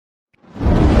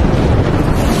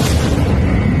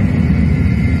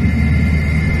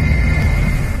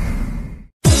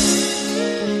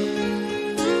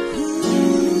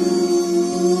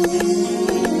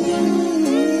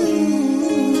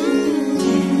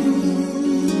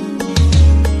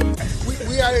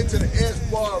to the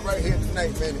S-Squad right here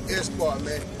tonight, man. The S-Squad,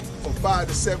 man. From 5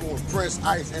 to 7 with Prince,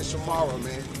 Ice, and Shamara,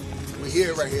 man. We're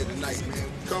here right here tonight, man.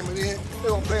 We coming in.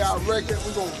 They're going to play our record.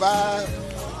 We're going to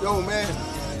vibe. Yo, man.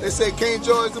 They say King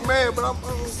George the man, but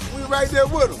we right there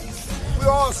with him. We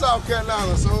all South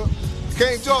Carolina, so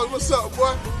King George, what's up,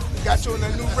 boy? Got you on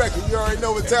that new record. You already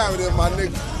know what time it is, my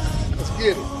nigga. Let's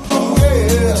get it.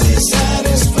 Yeah.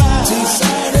 Dissatisfied,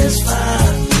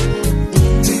 dissatisfied,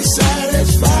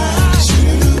 dissatisfied.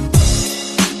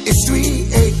 It's 3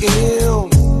 a.m.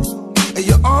 and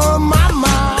you're on my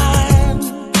mind.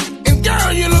 And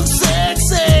girl, you look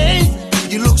sexy.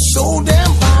 You look so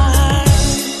damn fine.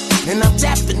 And I'm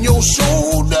tapping your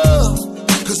shoulder,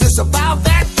 cause it's about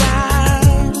that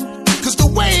time. Cause the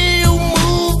way you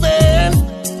moving,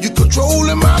 you're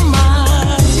controlling my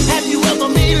mind. Have you ever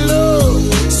made love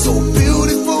so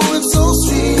beautiful and so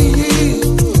sweet?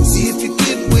 See if you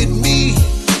get with me,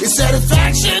 it's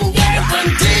satisfaction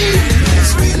guaranteed.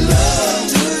 Sweet love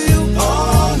to you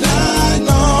all night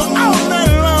long, all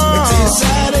night long. Until you're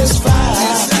satisfied,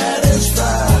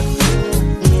 dissatisfied,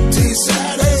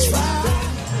 dissatisfied.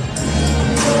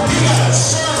 We got a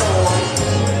shirt on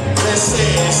that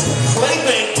says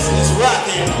Klaybankz is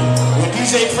rocking with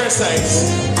DJ Prince Ice,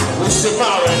 with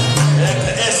Shamara at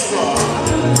the S-Squad.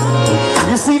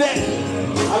 You see that?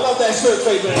 I love that shirt,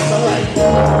 Klaybankz. All right.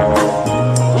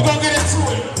 We're gonna get into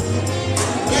it.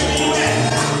 Where are you at?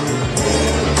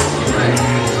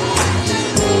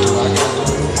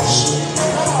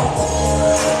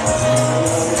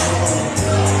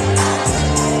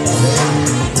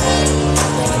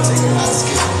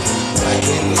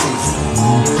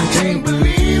 I can't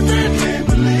believe it, can't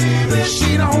believe it.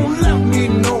 She don't love me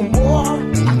no more.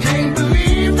 I can't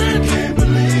believe it, can't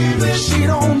believe it. She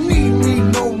don't need me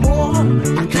no more.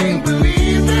 I can't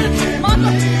believe it, can't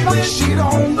believe it. She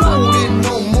don't want it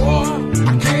no more. I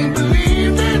can't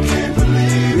believe it, can't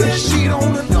believe it. She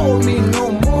don't adore me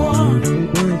no more.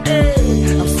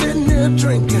 Hey, I'm sitting there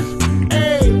drinking.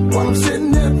 Hey, while I'm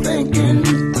sitting there thinking,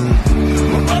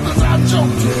 my brothers are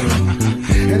joking,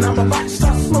 and I'm about to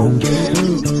start smoking.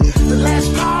 The last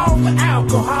call for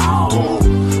alcohol.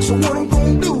 So what I'm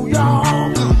gonna do, y'all?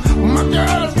 My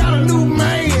girl's got a new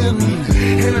man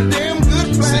and a damn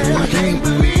good plan. I can't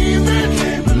believe it,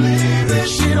 can't believe it.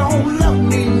 She don't love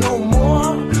me no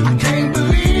more. I can't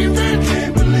believe it,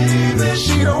 can't believe it.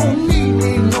 She don't need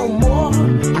me no more.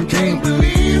 I can't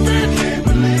believe it, can't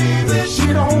believe it. She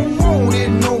don't want it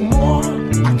no more.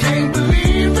 I can't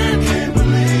believe it, can't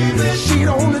believe it. She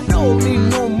don't adore me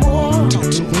no more.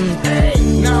 Hey,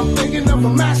 now I'm thinking of a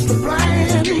master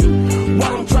plan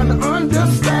while I'm trying to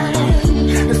understand.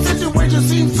 The situation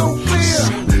seems so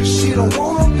clear. She don't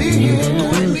wanna be here.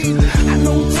 I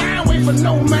know time wait for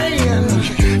no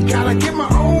man. Gotta get my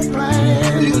own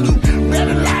plan.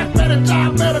 Better life, better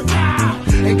job, better die,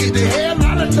 and get the hell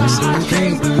out of Dodge. I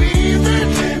can't believe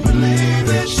it, can't believe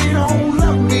it. She don't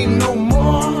love me no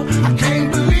more. I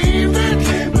can't believe it,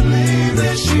 can't believe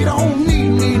it. She don't need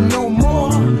me no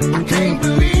more. I can't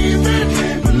believe it,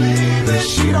 can't believe it.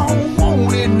 She don't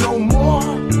want it no more.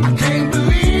 I can't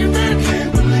believe it,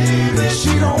 can't believe it.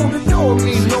 She don't adore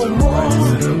me no more.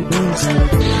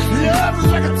 Love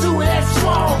is like a two-edged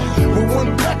sword. With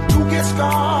one cut, two get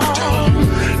scarred.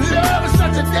 Love is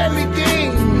such a deadly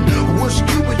game. I wish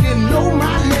Cupid didn't know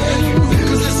my name.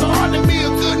 Cause it's hard to be a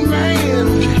good man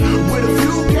with a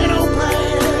few ghetto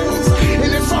plans.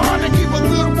 And it's hard to keep a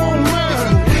good woman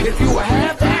if you a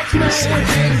half-ass man. I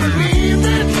can't believe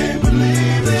it, can't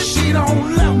believe it. She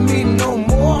don't love me no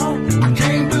more. I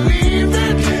can't believe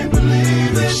it, can't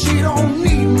believe it. She don't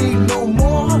need me no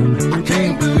more. I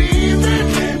can't believe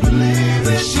it, can't believe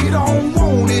it. She don't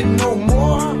want it no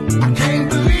more. I can't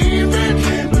believe it,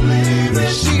 can't believe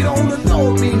it. She don't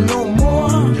adore me no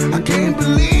more. I can't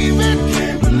believe it,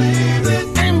 can't believe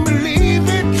it. Can't believe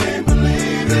it, can't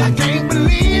believe it. I can't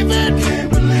believe it, can't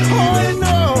believe it. Oh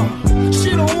no, she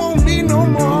don't want me no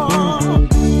more.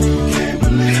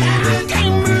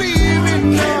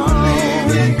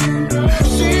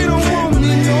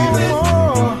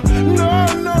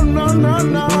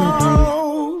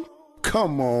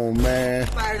 Come on, man.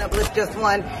 Fired up with just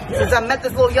one. Since I met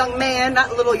this little young man,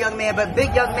 not little young man, but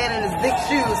big young man in his big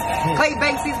shoes.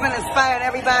 Klaybankz, he's been inspiring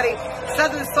everybody.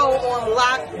 Southern Soul on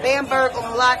lock, Bamberg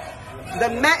on lock. The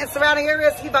Matt and surrounding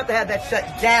areas, he about to have that shut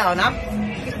down.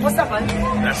 What's up, man?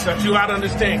 That's what you ought to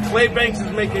understand. Klaybankz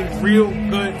is making real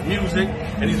good music,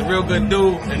 and he's a real good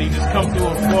dude, and he just come through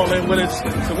and fall in with us.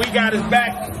 So we got his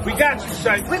back. We got you,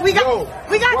 Shite. We got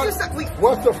you, Shite.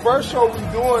 What's the first show we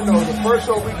doing, though? The first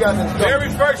show we got is very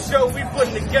first show we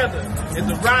putting together is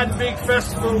the Riding Big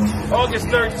Festival, August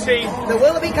 13th. The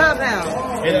Willoughby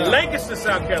Compound. In Lancaster,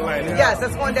 South Carolina. Yes,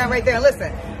 that's going down right there.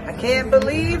 Listen, I can't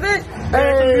believe it.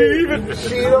 Hey,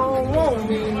 she don't want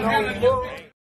me no more.